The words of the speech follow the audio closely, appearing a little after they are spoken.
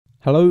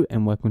Hello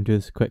and welcome to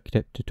this quick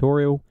tip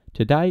tutorial.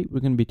 Today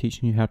we're going to be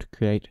teaching you how to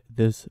create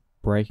this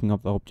breaking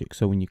of the object.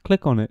 So when you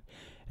click on it,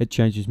 it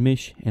changes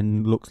mesh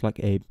and looks like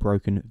a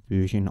broken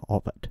version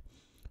of it.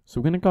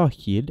 So we're going to go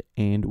ahead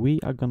and we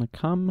are going to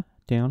come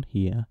down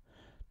here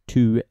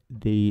to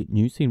the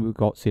new scene we've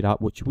got set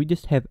up, which we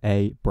just have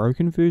a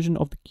broken version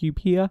of the cube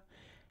here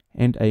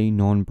and a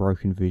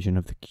non-broken version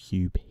of the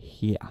cube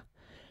here.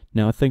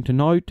 Now a thing to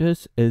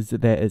notice is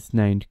that it's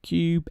named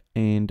cube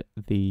and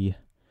the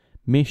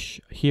mesh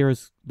here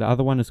is the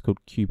other one is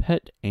called cube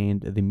hit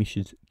and the mesh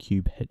is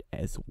cube hit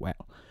as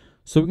well.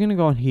 So we're going to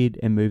go ahead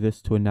and move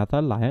this to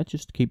another layer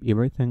just to keep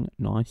everything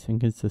nice and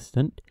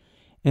consistent,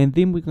 and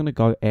then we're going to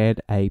go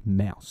add a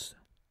mouse.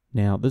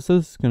 Now this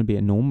is going to be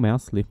a normal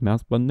mouse, left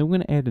mouse button, then we're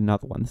going to add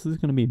another one. This is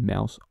going to be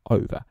mouse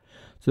over.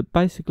 So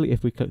basically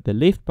if we click the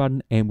left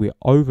button and we're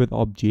over the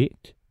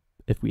object,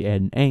 if we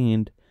add an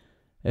and,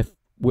 if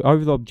we're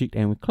over the object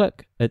and we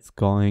click, it's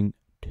going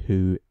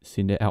to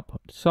send an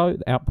output. So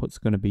the output's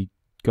going to be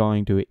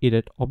going to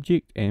edit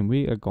object and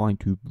we are going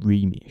to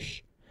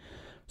remesh.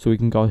 So we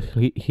can go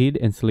ahead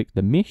and select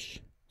the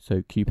mesh,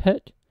 so cube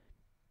hit.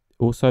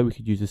 Also we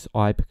could use this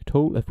eye picker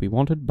tool if we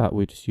wanted, but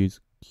we'll just use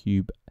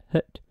cube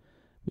hit,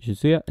 which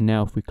is there. And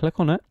now if we click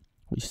on it,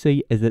 what you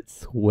see is it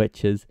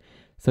switches.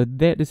 So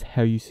that is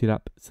how you set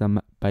up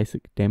some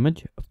basic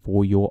damage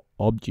for your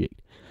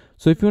object.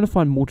 So if you want to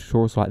find more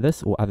tutorials like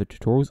this or other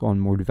tutorials on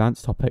more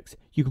advanced topics,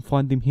 you can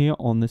find them here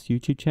on this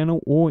YouTube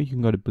channel, or you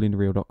can go to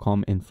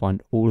blenderreal.com and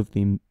find all of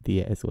them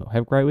there as well.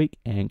 Have a great week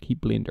and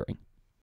keep blendering.